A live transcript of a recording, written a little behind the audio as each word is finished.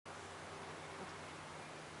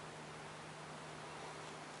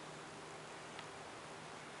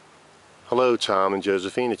Hello Tom and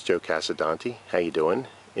Josephine, it's Joe Casadonti. How you doing?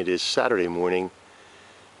 It is Saturday morning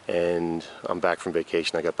and I'm back from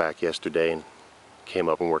vacation. I got back yesterday and came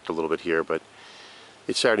up and worked a little bit here, but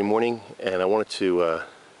it's Saturday morning and I wanted to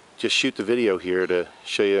just shoot the video here to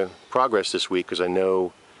show you progress this week because I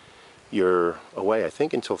know you're away, I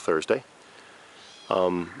think, until Thursday.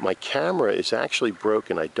 My camera is actually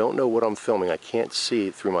broken. I don't know what I'm filming. I can't see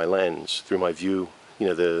it through my lens, through my view. You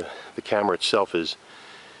know, the camera itself is,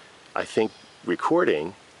 I think,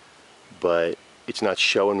 recording, but it's not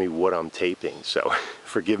showing me what I'm taping. So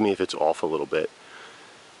forgive me if it's off a little bit.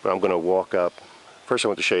 But I'm going to walk up. First I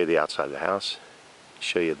want to show you the outside of the house.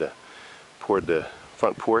 Show you poured the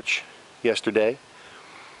front porch yesterday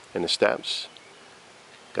and the steps.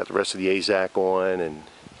 Got the rest of the AZAC on and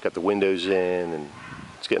got the windows in and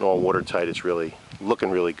it's getting all watertight. It's really looking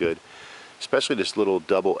really good. Especially this little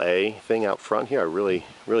double A thing out front here. I really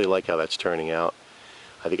like how that's turning out.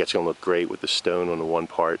 I think that's going to look great with the stone on the one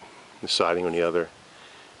part, the siding on the other,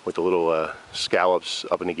 with the little scallops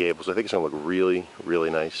up in the gables. I think it's going to look really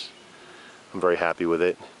nice. I'm very happy with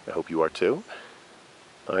it. I hope you are too.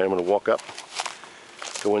 All right, I'm going to walk up,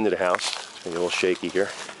 go into the house. It's going to be a little shaky here.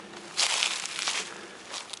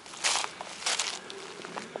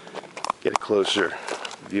 Get a closer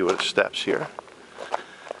view of the steps here.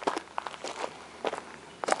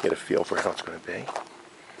 Get a feel for how it's going to be.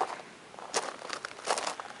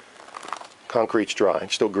 Concrete's dry.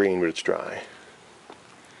 It's still green, but it's dry.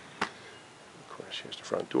 Of course, here's the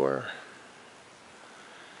front door.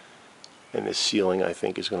 And this ceiling, I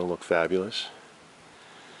think, is going to look fabulous.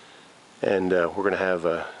 And we're going to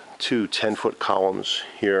have two 10-foot columns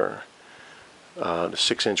here. The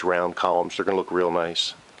 6-inch round columns. They're going to look real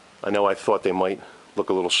nice. I know I thought they might look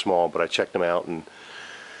a little small, but I checked them out and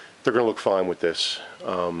they're going to look fine with this. They're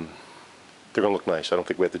going to look nice. I don't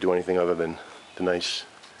think we have to do anything other than the nice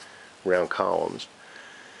round columns.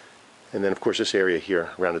 And then of course this area here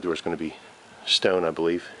around the door is going to be stone, I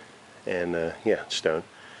believe. And yeah, stone.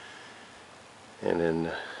 And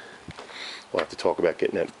then we'll have to talk about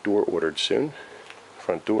getting that door ordered soon.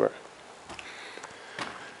 Front door.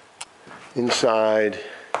 Inside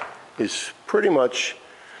is pretty much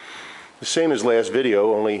the same as last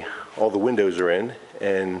video, only all the windows are in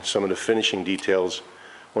and some of the finishing details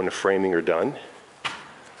on the framing are done.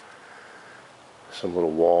 Some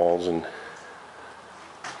little walls and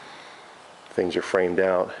things are framed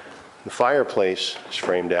out. The fireplace is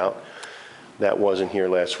framed out. That wasn't here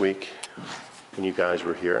last week when you guys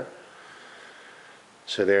were here.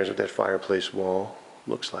 So there's what that fireplace wall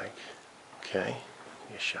looks like. Okay,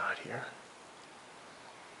 a shot here.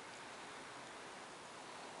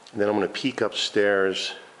 And then I'm going to peek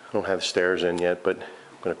upstairs. I don't have stairs in yet, but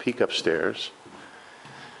I'm going to peek upstairs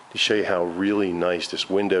to show you how really nice this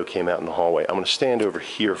window came out in the hallway. I'm going to stand over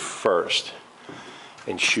here first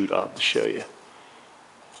and shoot up to show you.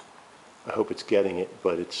 I hope it's getting it,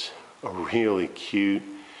 but it's a really cute,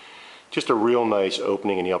 just a real nice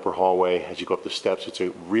opening in the upper hallway as you go up the steps. It's a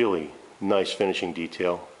really nice finishing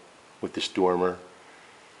detail with this dormer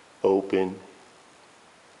open.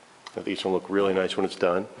 I think it's going to look really nice when it's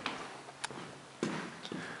done.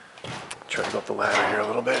 Try to go up the ladder here a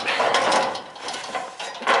little bit.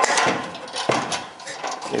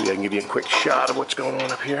 Maybe I can give you a quick shot of what's going on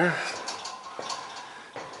up here.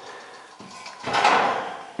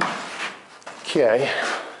 Okay,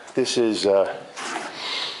 this is the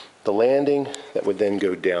landing that would then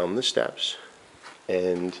go down the steps.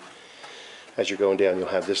 And as you're going down, you'll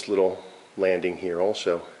have this little landing here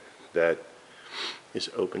also that is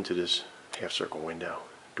open to this half circle window,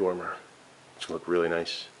 dormer. It's going to look really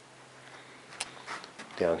nice.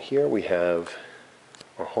 Down here we have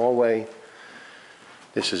our hallway.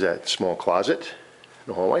 This is that small closet in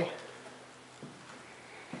the hallway.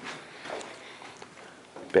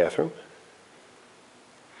 Bathroom.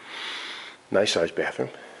 Nice sized bathroom.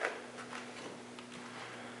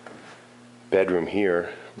 Bedroom here.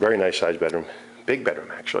 Very nice sized bedroom. Big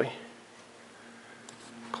bedroom actually.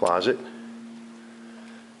 Closet.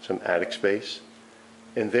 Some attic space.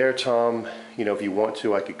 And there, Tom, you know, if you want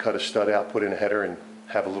to, I could cut a stud out, put in a header, and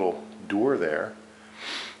have a little door there.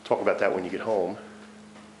 Talk about that when you get home.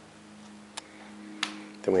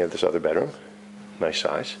 Then we have this other bedroom, nice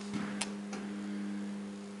size.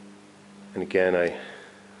 And again,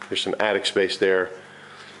 there's some attic space there.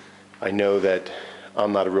 I know that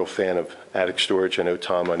I'm not a real fan of attic storage. I know,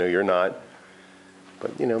 Tom, I know you're not.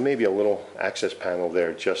 But, you know, maybe a little access panel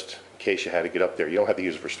there just in case you had to get up there. You don't have to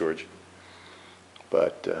use it for storage.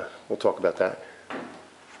 But we'll talk about that.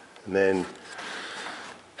 And then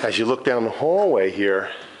as you look down the hallway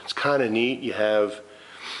here, it's kind of neat. You have,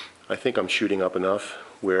 I think I'm shooting up enough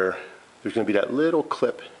where there's going to be that little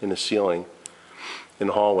clip in the ceiling in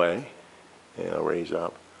the hallway, and I'll raise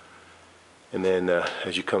up, and then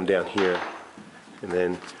as you come down here, and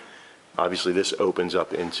then obviously this opens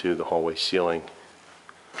up into the hallway ceiling,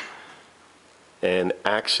 and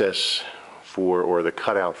access for, or the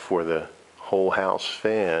cutout for the whole house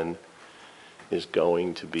fan is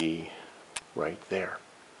going to be right there.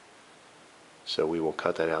 So we will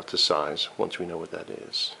cut that out to size once we know what that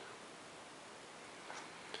is.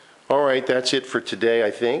 All right, that's it for today,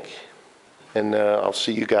 I think. And I'll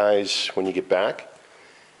see you guys when you get back.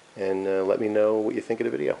 And let me know what you think of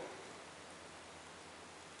the video.